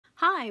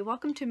Hi,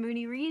 welcome to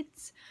Mooney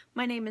Reads.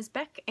 My name is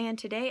Beck, and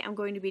today I'm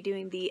going to be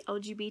doing the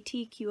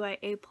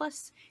LGBTQIA+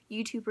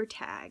 YouTuber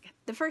tag.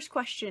 The first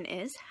question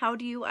is, how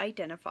do you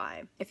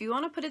identify? If you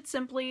want to put it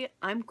simply,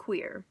 I'm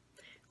queer.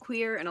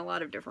 Queer in a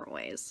lot of different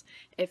ways.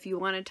 If you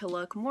wanted to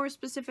look more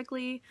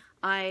specifically,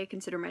 I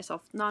consider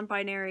myself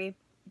non-binary,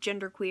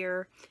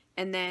 genderqueer,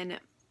 and then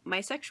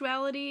my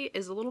sexuality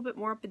is a little bit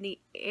more up in the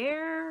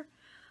air.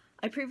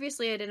 I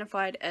previously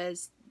identified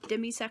as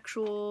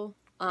demisexual,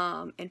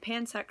 and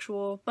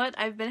pansexual, but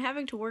I've been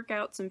having to work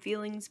out some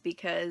feelings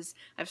because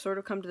I've sort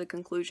of come to the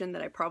conclusion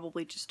that I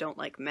probably just don't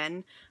like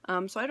men,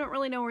 so I don't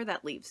really know where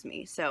that leaves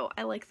me, so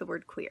I like the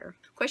word queer.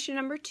 Question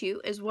number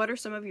 2 is, what are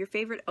some of your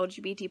favorite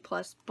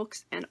LGBT+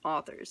 books and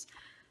authors?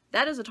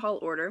 That is a tall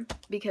order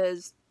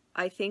because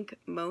I think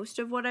most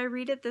of what I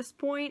read at this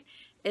point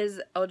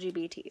is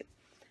LGBT.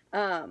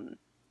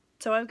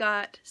 So I've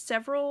got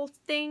several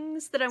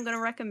things that I'm going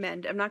to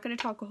recommend. I'm not going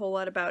to talk a whole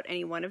lot about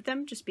any one of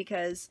them just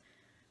because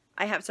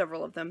I have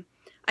several of them.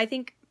 I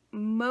think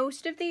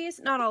most of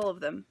these, not all of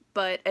them,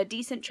 but a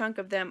decent chunk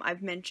of them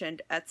I've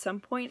mentioned at some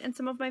point in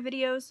some of my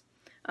videos.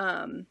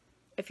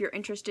 If you're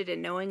interested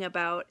in knowing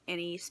about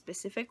any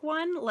specific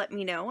one, let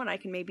me know and I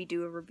can maybe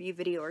do a review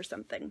video or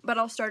something. But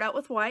I'll start out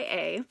with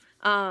YA.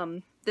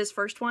 This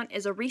first one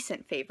is a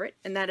recent favorite,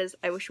 and that is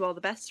I Wish You All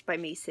the Best by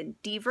Mason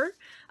Deaver,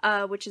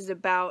 which is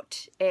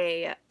about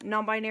a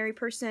non-binary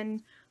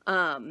person.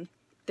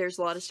 There's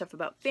a lot of stuff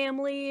about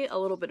family, a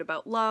little bit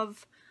about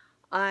love.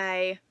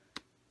 I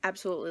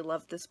absolutely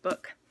love this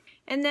book.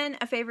 And then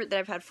a favorite that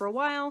I've had for a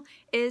while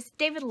is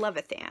David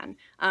Levithan.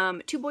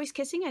 Two Boys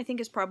Kissing I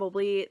think is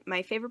probably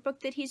my favorite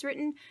book that he's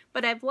written,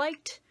 but I've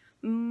liked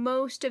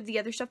most of the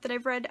other stuff that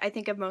I've read. I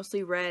think I've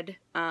mostly read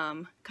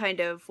kind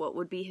of what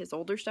would be his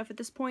older stuff at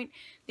this point.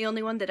 The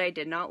only one that I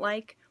did not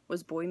like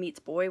was Boy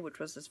Meets Boy, which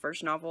was his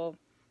first novel.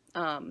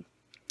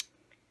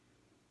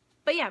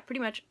 But yeah, pretty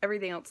much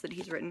everything else that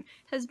he's written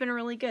has been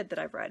really good that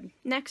I've read.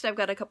 Next, I've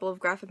got a couple of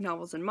graphic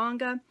novels and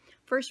manga.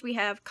 First, we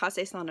have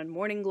Kase-San and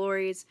Morning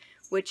Glories,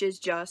 which is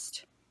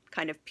just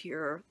kind of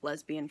pure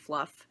lesbian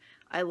fluff.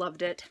 I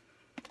loved it.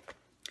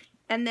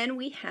 And then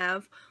we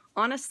have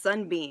On a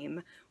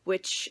Sunbeam,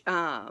 which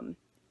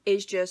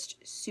is just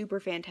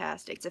super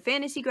fantastic. It's a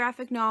fantasy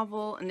graphic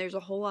novel, and there's a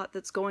whole lot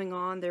that's going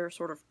on. There are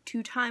sort of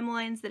two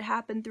timelines that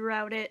happen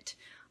throughout it.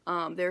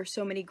 There are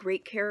so many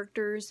great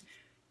characters.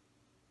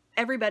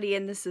 Everybody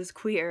in this is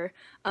queer.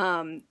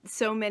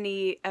 So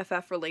many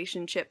FF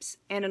relationships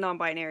and a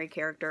non-binary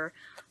character.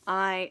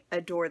 I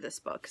adore this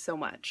book so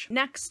much.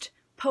 Next,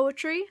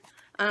 poetry.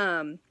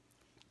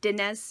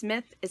 Danez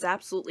Smith is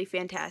absolutely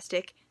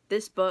fantastic.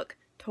 This book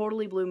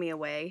totally blew me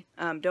away.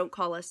 Don't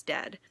Call Us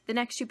Dead. The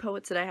next two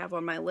poets that I have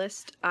on my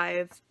list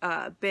I've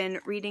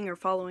been reading or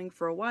following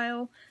for a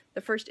while.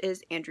 The first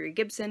is Andrea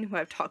Gibson, who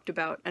I've talked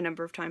about a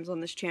number of times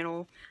on this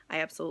channel. I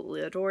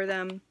absolutely adore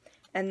them.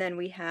 And then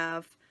we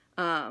have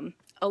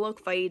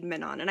Alok,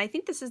 Vaid-Menon, and I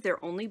think this is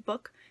their only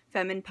book,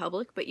 Femme in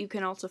public, but you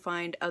can also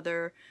find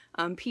other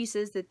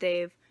pieces that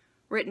they've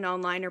written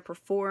online or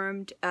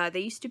performed.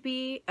 They used to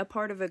be a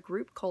part of a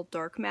group called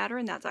Dark Matter,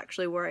 and that's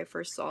actually where I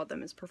first saw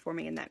them, as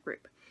performing in that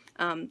group.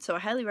 So I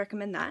highly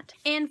recommend that.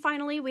 And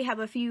finally, we have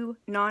a few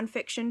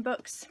non-fiction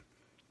books.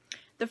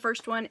 The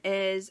first one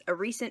is a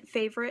recent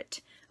favorite.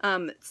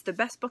 It's the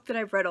best book that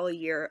I've read all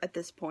year at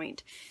this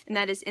point, and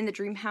that is In the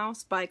Dream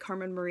House by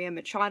Carmen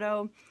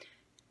Machado.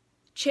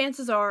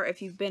 Chances are,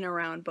 if you've been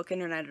around book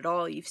internet at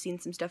all, you've seen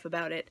some stuff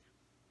about it.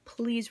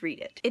 Please read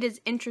it. It is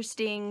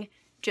interesting,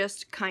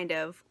 just kind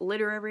of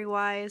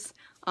literary-wise,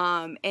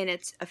 and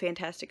it's a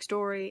fantastic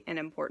story, an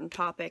important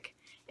topic,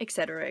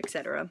 etc.,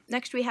 etc.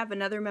 Next, we have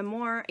another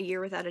memoir, A Year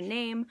Without a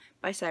Name,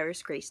 by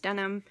Cyrus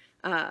Dunham.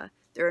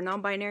 They're a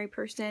non-binary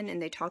person,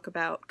 and they talk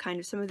about kind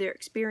of some of their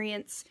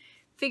experience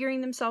figuring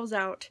themselves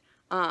out.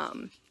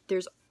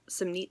 There's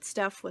some neat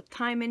stuff with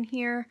time in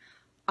here.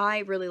 I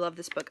really love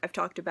this book. I've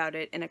talked about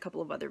it in a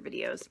couple of other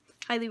videos.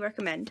 Highly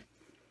recommend.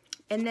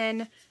 And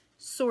then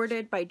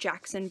Sorted by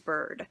Jackson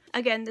Bird.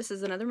 Again, this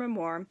is another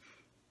memoir.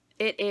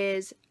 It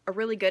is a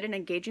really good and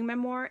engaging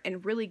memoir,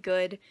 and really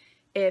good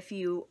if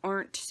you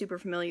aren't super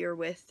familiar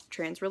with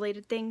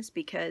trans-related things,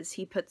 because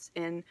he puts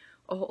in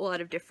a whole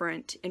lot of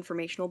different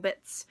informational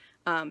bits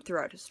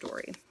throughout his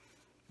story.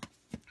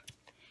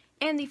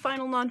 And the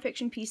final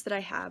nonfiction piece that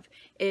I have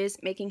is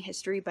Making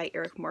History by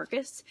Eric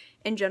Marcus.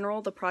 In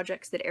general, the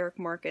projects that Eric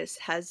Marcus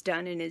has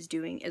done and is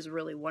doing is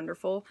really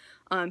wonderful.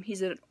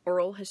 He's an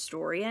oral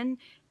historian,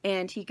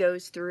 and he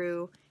goes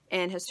through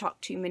and has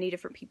talked to many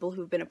different people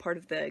who've been a part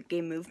of the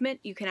gay movement.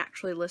 You can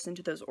actually listen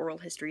to those oral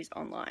histories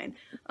online.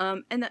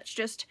 And that's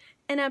just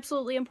an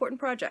absolutely important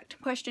project.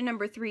 Question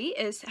number 3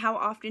 is, how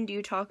often do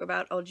you talk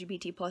about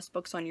LGBT+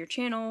 books on your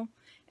channel?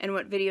 And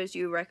what videos do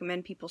you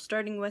recommend people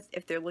starting with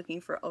if they're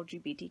looking for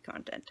LGBT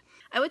content?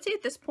 I would say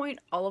at this point,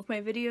 all of my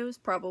videos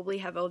probably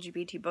have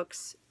LGBT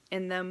books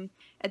in them.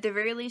 At the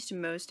very least,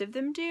 most of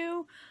them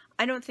do.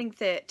 I don't think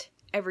that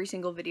every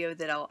single video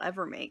that I'll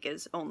ever make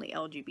is only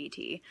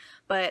LGBT,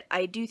 but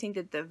I do think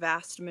that the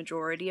vast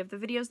majority of the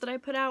videos that I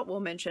put out will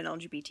mention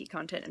LGBT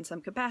content in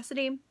some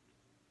capacity.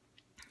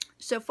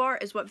 so far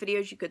as what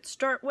videos you could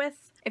start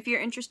with. If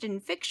you're interested in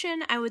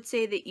fiction, I would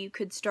say that you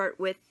could start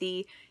with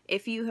the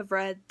If You Have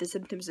Read The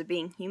Symptoms of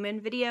Being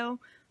Human video.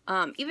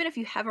 Even if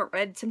you haven't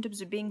read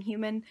Symptoms of Being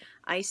Human,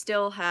 I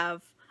still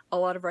have a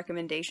lot of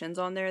recommendations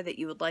on there that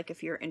you would like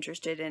if you're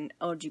interested in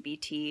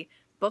LGBT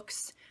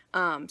books.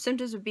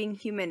 Symptoms of Being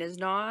Human is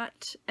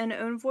not an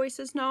Own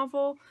Voices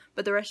novel,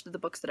 but the rest of the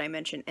books that I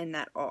mentioned in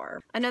that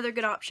are. Another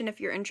good option if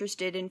you're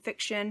interested in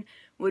fiction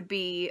would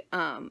be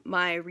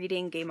my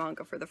Reading Gay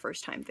Manga for the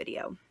First Time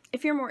video.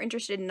 If you're more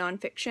interested in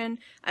nonfiction,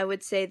 I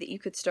would say that you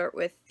could start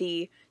with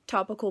the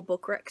Topical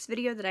Book Recs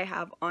video that I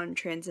have on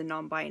trans and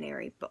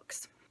non-binary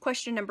books.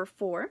 Question number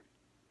 4.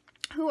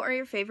 Who are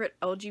your favorite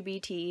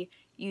LGBT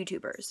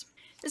YouTubers?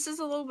 This is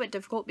a little bit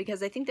difficult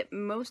because I think that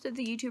most of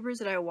the YouTubers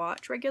that I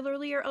watch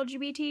regularly are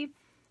LGBT.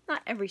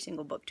 Not every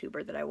single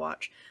booktuber that I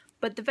watch,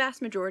 but the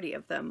vast majority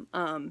of them,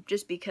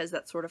 just because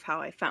that's sort of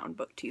how I found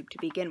BookTube to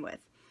begin with.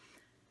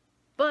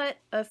 But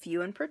a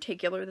few in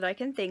particular that I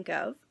can think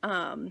of,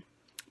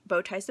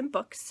 Bowties and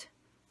Books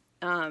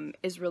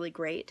is really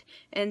great,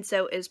 and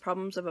so is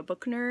Problems of a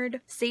Book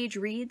Nerd. Sage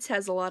Reads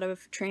has a lot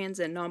of trans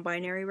and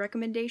non-binary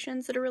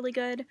recommendations that are really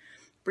good.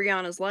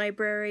 Brianna's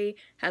Library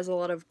has a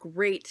lot of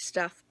great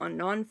stuff on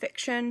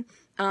nonfiction,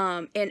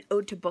 and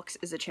Ode to Books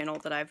is a channel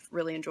that I've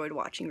really enjoyed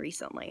watching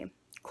recently.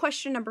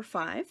 Question number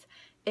 5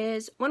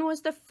 is, when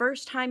was the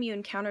first time you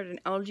encountered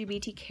an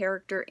LGBT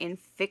character in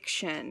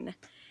fiction?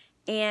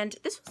 And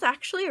this was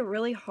actually a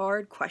really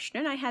hard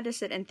question. I had to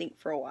sit and think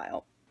for a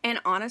while. And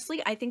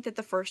honestly, I think that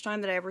the first time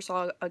that I ever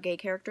saw a gay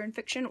character in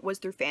fiction was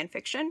through fan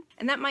fiction.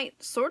 And that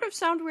might sort of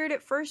sound weird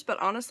at first,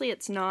 but honestly,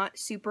 it's not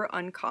super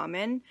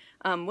uncommon.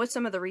 With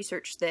some of the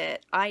research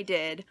that I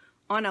did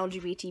on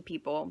LGBT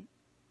people,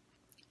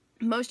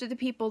 most of the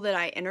people that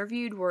I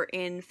interviewed were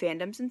in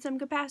fandoms in some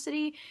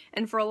capacity,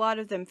 and for a lot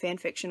of them, fan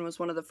fiction was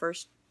one of the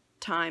first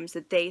times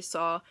that they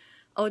saw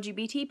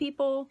LGBT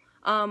people,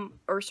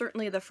 or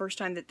certainly the first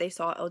time that they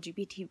saw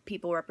LGBT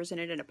people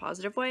represented in a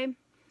positive way.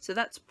 So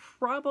that's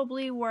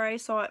probably where I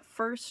saw it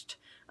first,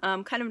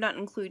 kind of not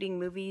including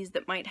movies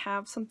that might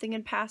have something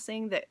in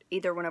passing that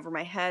either went over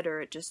my head or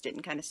it just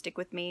didn't kind of stick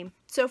with me.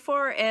 So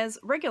far as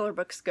regular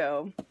books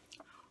go,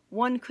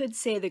 one could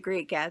say The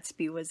Great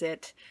Gatsby was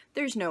it.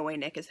 There's no way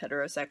Nick is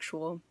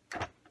heterosexual.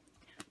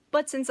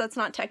 But since that's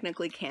not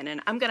technically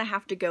canon, I'm gonna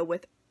have to go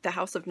with the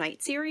House of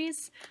Night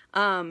series.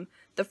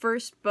 The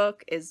first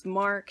book is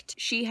marked.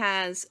 She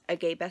has a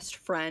gay best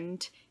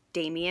friend,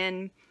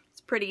 Damien.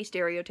 It's pretty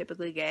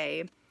stereotypically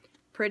gay.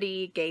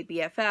 Pretty gay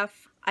BFF.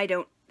 I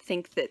don't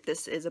think that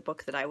this is a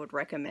book that I would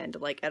recommend,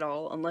 like, at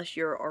all, unless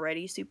you're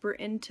already super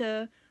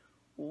into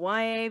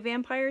YA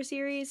vampire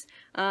series.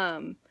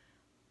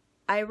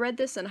 I read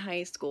this in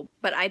high school,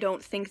 but I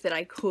don't think that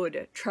I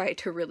could try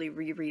to really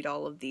reread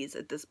all of these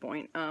at this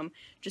point,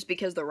 just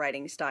because the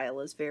writing style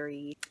is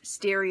very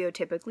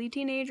stereotypically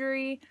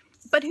teenagery.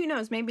 But who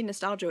knows, maybe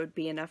nostalgia would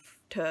be enough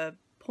to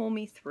pull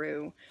me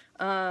through.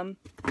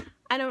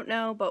 I don't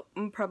know, but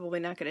I'm probably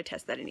not going to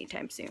test that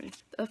anytime soon.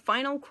 The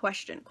final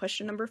question,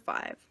 question number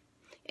 5.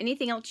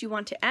 Anything else you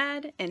want to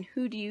add, and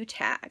who do you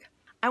tag?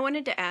 I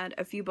wanted to add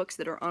a few books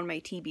that are on my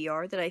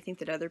TBR that I think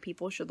that other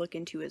people should look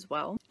into as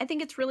well. I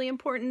think it's really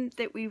important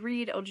that we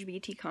read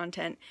LGBT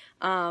content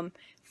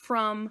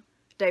from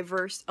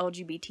diverse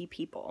LGBT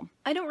people.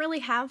 I don't really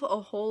have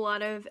a whole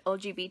lot of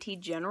LGBT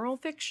general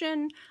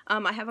fiction.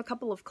 I have a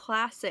couple of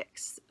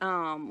classics,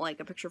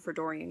 like A Picture for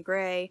Dorian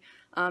Gray,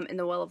 and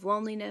The Well of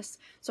Loneliness.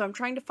 So I'm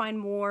trying to find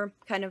more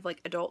kind of like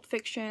adult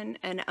fiction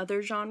and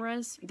other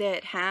genres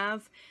that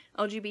have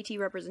LGBT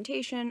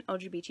representation,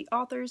 LGBT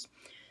authors.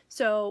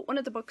 So one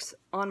of the books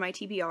on my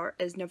TBR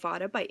is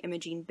Nevada by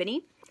Imogen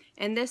Binnie,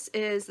 and this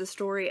is the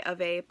story of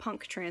a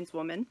punk trans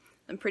woman.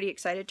 I'm pretty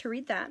excited to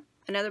read that.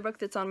 Another book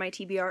that's on my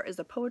TBR is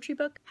a poetry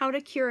book, How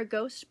to Cure a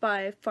Ghost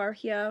by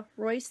Fariha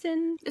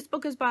Roisin. This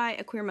book is by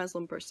a queer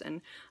Muslim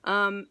person.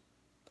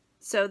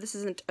 So this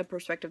isn't a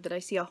perspective that I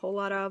see a whole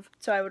lot of,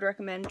 so I would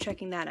recommend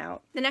checking that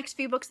out. The next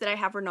few books that I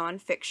have are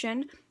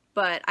nonfiction,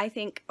 but I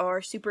think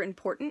are super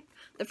important.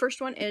 The first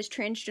one is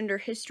Transgender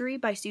History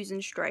by Susan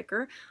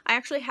Stryker. I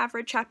actually have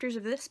read chapters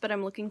of this, but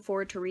I'm looking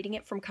forward to reading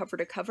it from cover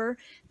to cover.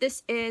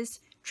 This is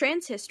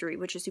trans history,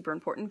 which is super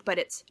important, but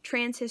it's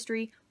trans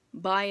history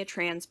by a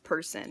trans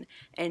person,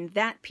 and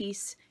that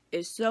piece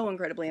is so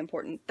incredibly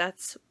important.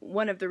 That's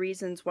one of the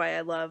reasons why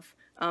I love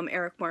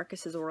Eric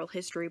Marcus's oral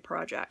history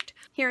project.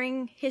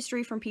 Hearing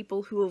history from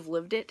people who have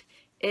lived it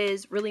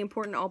is really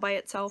important all by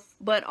itself,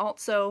 but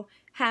also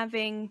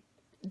having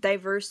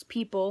diverse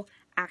people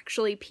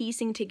actually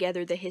piecing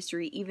together the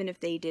history even if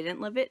they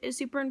didn't live it is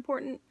super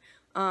important,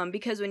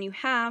 because when you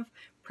have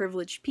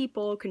privileged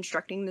people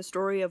constructing the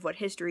story of what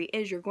history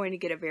is, you're going to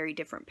get a very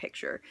different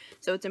picture.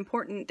 So it's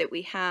important that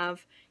we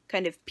have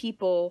kind of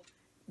people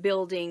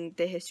building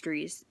the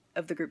histories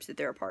of the groups that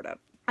they're a part of.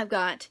 I've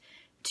got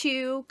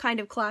 2 kind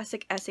of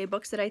classic essay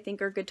books that I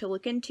think are good to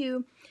look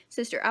into.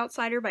 Sister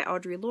Outsider by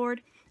Audre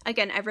Lorde.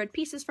 Again, I've read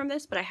pieces from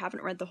this, but I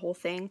haven't read the whole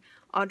thing.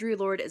 Audre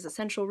Lorde is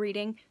essential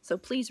reading, so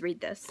please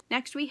read this.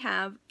 Next we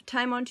have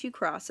Time on Two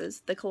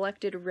Crosses, the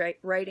collected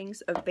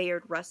writings of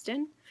Bayard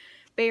Rustin.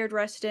 Bayard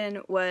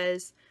Rustin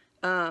was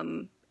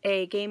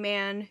a gay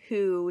man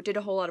who did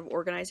a whole lot of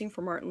organizing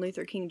for Martin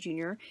Luther King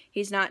Jr.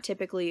 He's not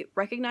typically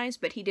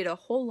recognized, but he did a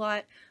whole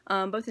lot,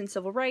 both in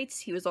civil rights.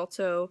 He was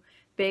also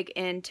big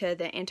into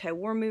the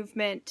anti-war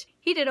movement.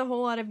 He did a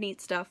whole lot of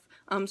neat stuff,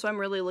 so I'm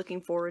really looking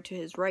forward to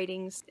his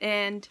writings,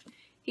 and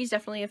he's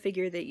definitely a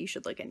figure that you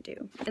should look into.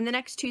 And the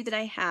next two that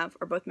I have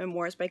are both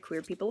memoirs by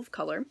queer people of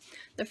color.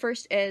 The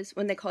first is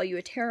When They Call You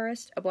a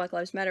Terrorist, a Black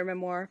Lives Matter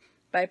memoir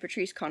by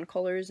Patrisse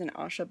Khan-Cullors and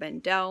Asha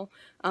Bendel.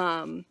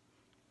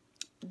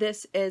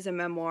 This is a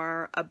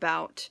memoir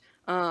about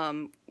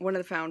one of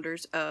the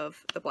founders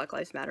of the Black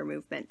Lives Matter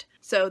movement.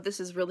 So this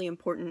is really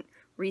important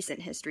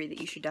recent history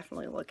that you should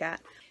definitely look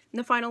at. And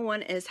the final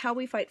one is How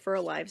We Fight for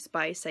Our Lives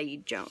by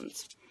Saeed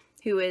Jones,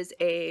 who is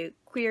a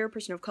queer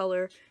person of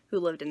color who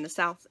lived in the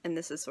South, and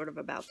this is sort of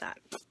about that.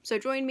 So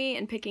join me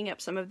in picking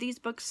up some of these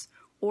books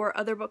or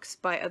other books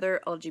by other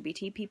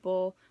LGBT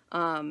people,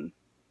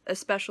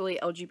 especially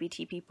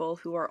LGBT people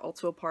who are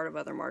also a part of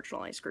other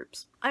marginalized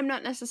groups. I'm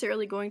not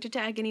necessarily going to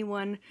tag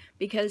anyone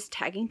because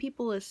tagging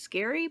people is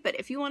scary, but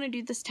if you want to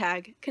do this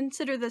tag,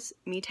 consider this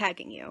me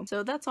tagging you.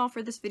 So that's all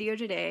for this video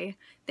today.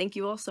 Thank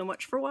you all so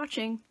much for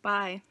watching.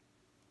 Bye.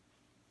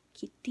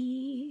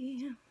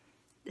 Kitty.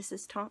 This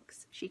is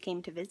Tonks. She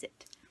came to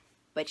visit,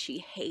 but she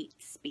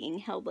hates being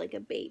held like a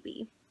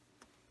baby.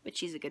 But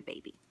she's a good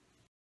baby.